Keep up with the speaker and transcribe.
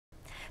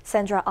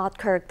Sandra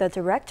Oudkirk, the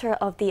director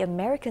of the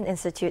American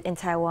Institute in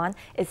Taiwan,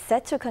 is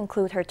set to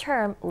conclude her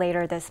term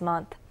later this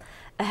month.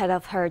 Ahead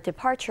of her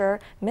departure,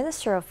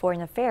 Minister of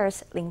Foreign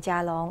Affairs Lin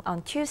Chia-lung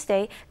on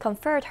Tuesday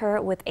conferred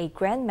her with a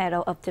Grand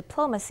Medal of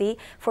Diplomacy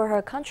for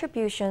her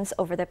contributions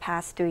over the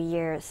past 3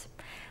 years.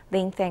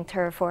 Lin thanked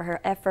her for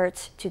her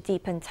efforts to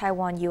deepen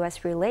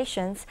Taiwan-U.S.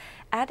 relations,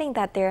 adding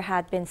that there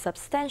had been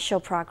substantial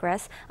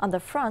progress on the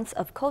fronts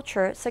of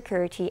culture,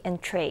 security,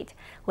 and trade.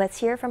 Let's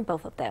hear from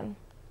both of them.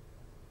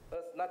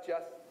 Let's not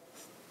just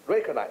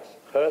recognize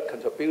her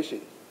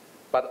contribution,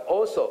 but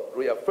also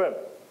reaffirm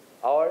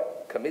our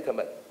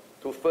commitment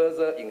to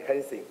further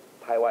enhancing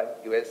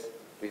Taiwan-U.S.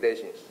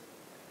 relations.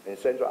 And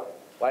Sandra,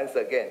 once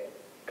again,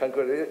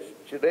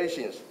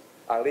 congratulations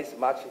on this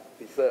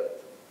much-deserved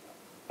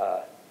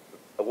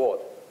award.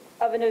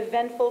 Of an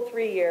eventful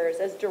 3 years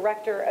as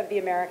director of the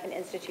American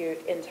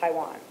Institute in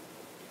Taiwan.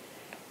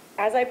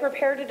 As I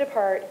prepare to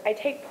depart, I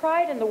take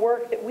pride in the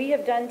work that we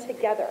have done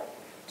together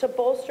to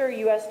bolster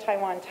U.S.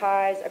 Taiwan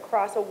ties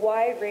across a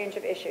wide range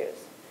of issues,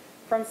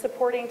 from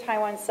supporting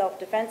Taiwan's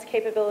self-defense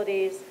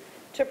capabilities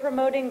to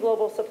promoting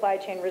global supply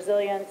chain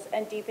resilience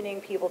and deepening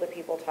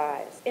people-to-people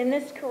ties. In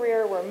this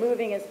career where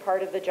moving is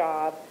part of the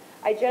job,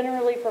 I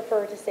generally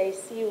prefer to say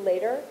see you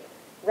later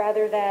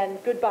rather than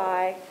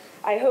goodbye.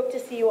 I hope to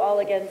see you all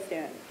again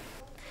soon.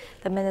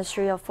 The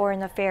Ministry of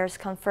Foreign Affairs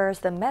confers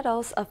the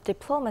medals of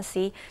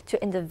diplomacy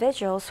to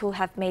individuals who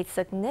have made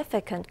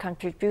significant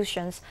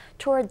contributions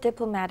toward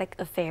diplomatic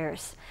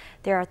affairs.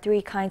 There are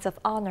 3 kinds of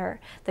honor: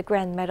 the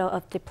Grand Medal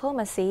of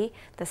Diplomacy,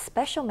 the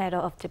Special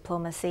Medal of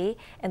Diplomacy,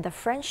 and the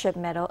Friendship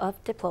Medal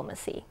of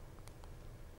Diplomacy.